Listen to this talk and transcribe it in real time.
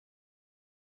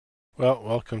Well,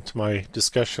 welcome to my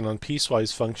discussion on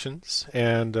piecewise functions,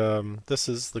 and this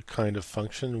is the kind of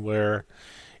function where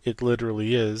it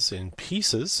literally is in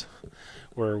pieces,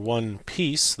 where one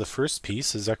piece, the first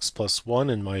piece, is x plus 1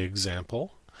 in my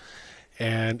example,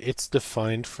 and it's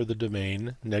defined for the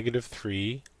domain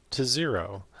 -3 to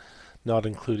 0, not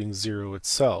including 0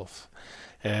 itself.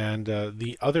 And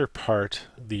the other part,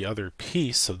 the other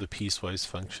piece of the piecewise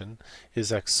function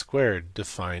is x squared,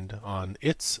 defined on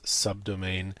its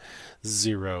subdomain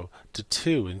 0 to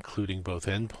 2, including both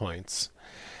endpoints.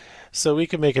 So we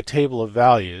can make a table of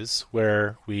values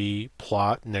where we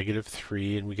plot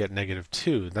 -3 and we get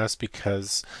 -2. And that's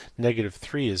because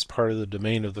 -3 is part of the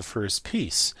domain of the first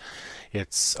piece.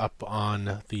 It's up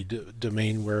on the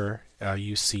domain where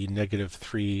you see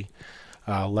 -3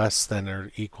 less than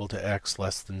or equal to x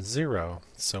less than 0.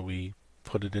 So we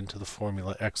put it into the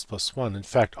formula x plus 1. In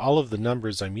fact, all of the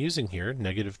numbers I'm using here,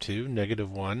 -2,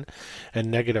 -1,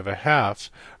 and -1/2,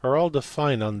 are all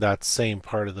defined on that same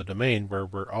part of the domain where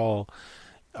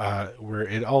where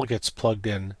it all gets plugged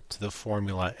in to the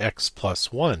formula x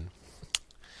plus 1.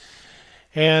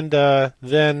 And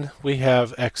then we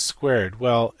have x squared.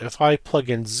 Well, if I plug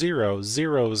in 0,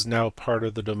 0 is now part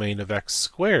of the domain of x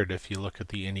squared if you look at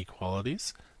the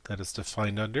inequalities that is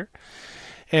defined under.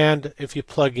 And if you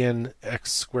plug in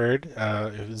x squared,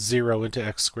 0 into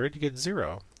x squared, you get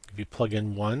 0. If you plug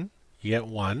in 1, you get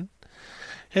 1.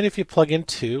 And if you plug in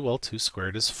 2, well, 2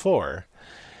 squared is 4.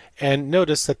 And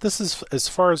notice that this is as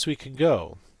far as we can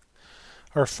go.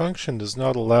 Our function does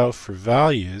not allow for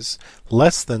values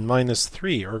less than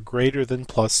 -3 or greater than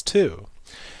 +2.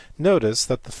 Notice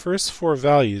that the first 4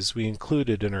 values we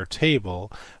included in our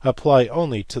table apply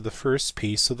only to the first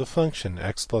piece of the function,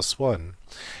 x plus 1,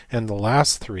 and the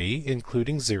last 3,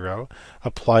 including 0,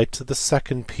 apply to the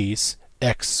second piece,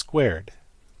 x squared.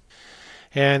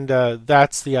 And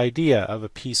that's the idea of a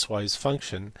piecewise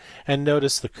function. And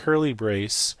notice the curly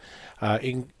brace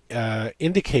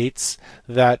indicates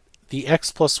that the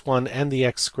x plus 1 and the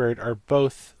x squared are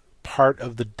both part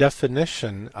of the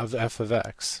definition of f of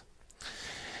x.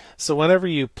 So whenever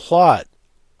you plot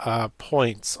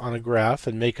points on a graph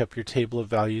and make up your table of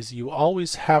values, you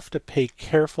always have to pay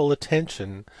careful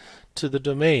attention to the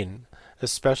domain,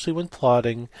 especially when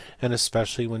plotting and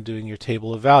especially when doing your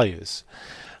table of values.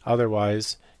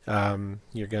 Otherwise,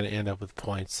 you're going to end up with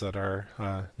points that are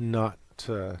not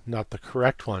the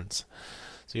correct ones.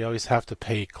 So you always have to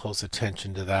pay close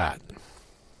attention to that.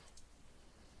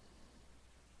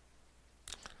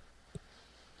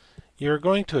 You're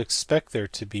going to expect there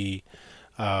to be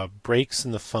breaks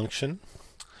in the function,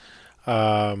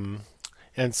 and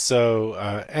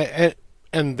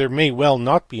there may well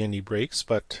not be any breaks,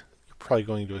 but you're probably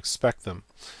going to expect them.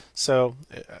 So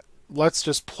let's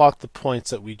just plot the points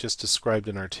that we just described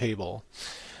in our table,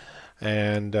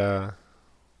 and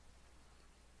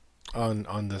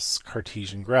on this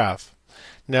Cartesian graph.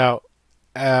 Now,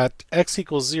 at x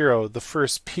equals 0, the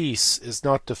first piece is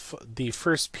not the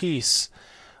first piece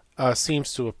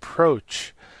seems to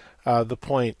approach the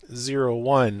point 0,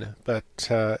 1, but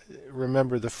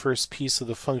remember the first piece of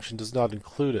the function does not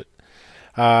include it.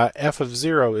 F of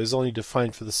 0 is only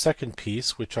defined for the second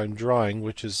piece, which I'm drawing,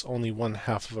 which is only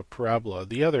 1/2 of a parabola.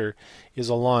 The other is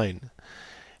a line.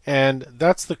 And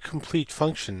that's the complete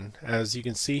function. As you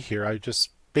can see here, I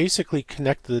just basically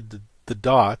connected the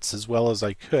dots as well as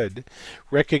I could,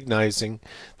 recognizing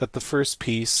that the first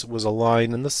piece was a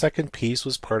line and the second piece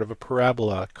was part of a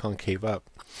parabola concave up.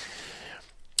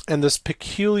 And this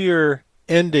peculiar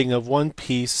ending of one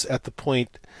piece at the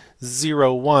point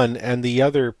 0, 1 and the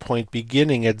other point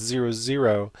beginning at 0,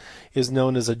 0 is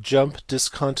known as a jump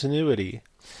discontinuity.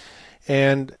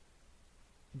 And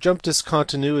jump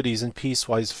discontinuities in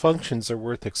piecewise functions are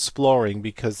worth exploring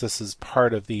because this is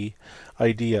part of the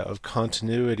idea of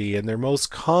continuity, and they're most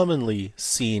commonly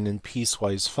seen in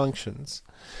piecewise functions.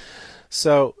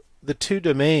 So the two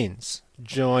domains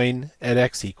join at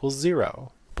x equals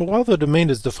 0. But while the domain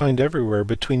is defined everywhere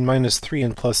between -3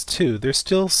 and +2, there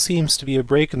still seems to be a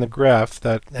break in the graph,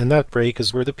 and that break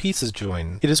is where the pieces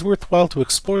join. It is worthwhile to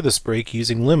explore this break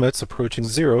using limits approaching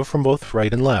 0 from both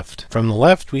right and left. From the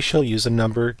left, we shall use a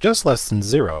number just less than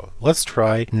 0. Let's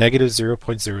try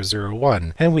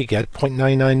 -0.001, and we get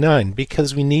 0.999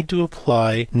 because we need to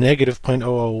apply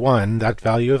 -0.001, that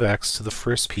value of x, to the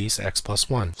first piece, x plus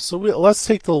 1. So let's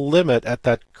take the limit at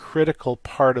that critical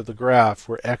part of the graph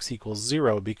where x equals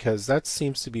 0, because that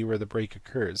seems to be where the break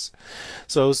occurs.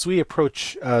 So as we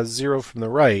approach 0 from the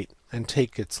right and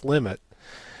take its limit,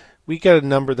 we get a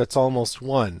number that's almost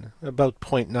 1, about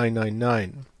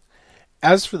 0.999.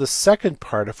 As for the second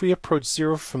part, if we approach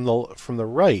 0 from the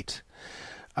right,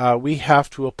 we have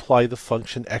to apply the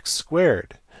function x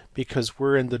squared because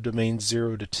we're in the domain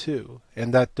 0 to 2,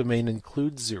 and that domain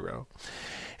includes 0.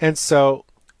 And so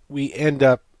we end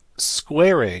up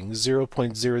squaring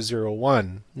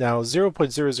 0.001. Now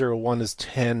 0.001 is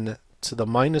 10 to the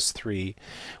minus 3.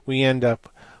 We end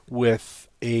up with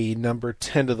a number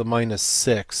 10 to the minus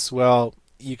 6. Well,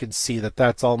 you can see that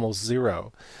that's almost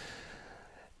 0.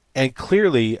 And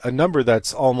clearly a number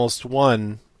that's almost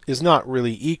 1 is not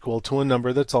really equal to a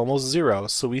number that's almost 0.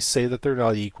 So we say that they're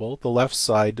not equal. The left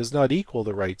side does not equal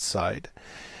the right side.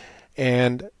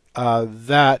 And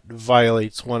that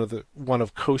violates one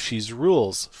of Cauchy's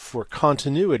rules for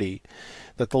continuity,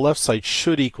 that the left side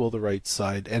should equal the right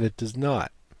side, and it does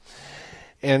not.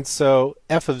 And so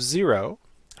f of 0,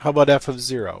 how about f of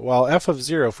 0? Well, f of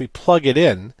 0, if we plug it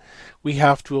in, we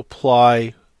have to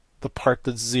apply the part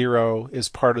that 0 is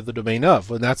part of the domain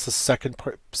of, and that's the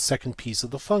second piece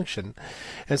of the function.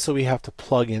 And so we have to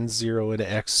plug in 0 into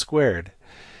x squared.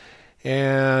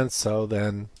 And so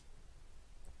then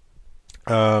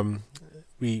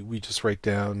we just write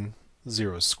down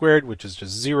 0 squared, which is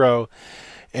just 0,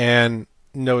 and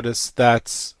notice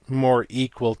that's more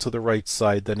equal to the right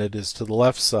side than it is to the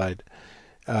left side.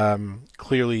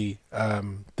 Clearly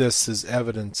this is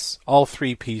evidence, all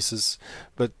three pieces,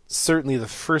 but certainly the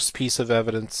first piece of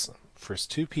evidence, first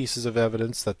two pieces of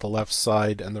evidence that the left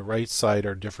side and the right side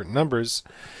are different numbers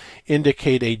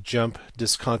indicate a jump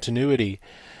discontinuity,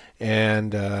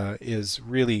 and is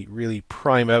really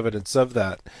prime evidence of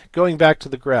that. Going back to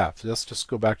the graph, let's just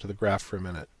go back to the graph for a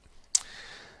minute.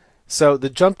 So the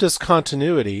jump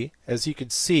discontinuity, as you can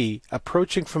see,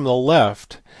 approaching from the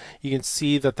left, you can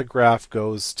see that the graph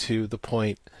goes to the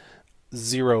point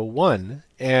 0, 1,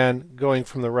 and going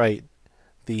from the right,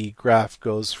 the graph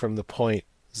goes from the point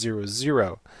 0,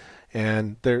 0.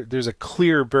 And there's a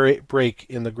clear break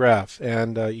in the graph,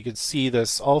 and you can see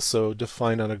this also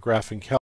defined on a graphing calculator.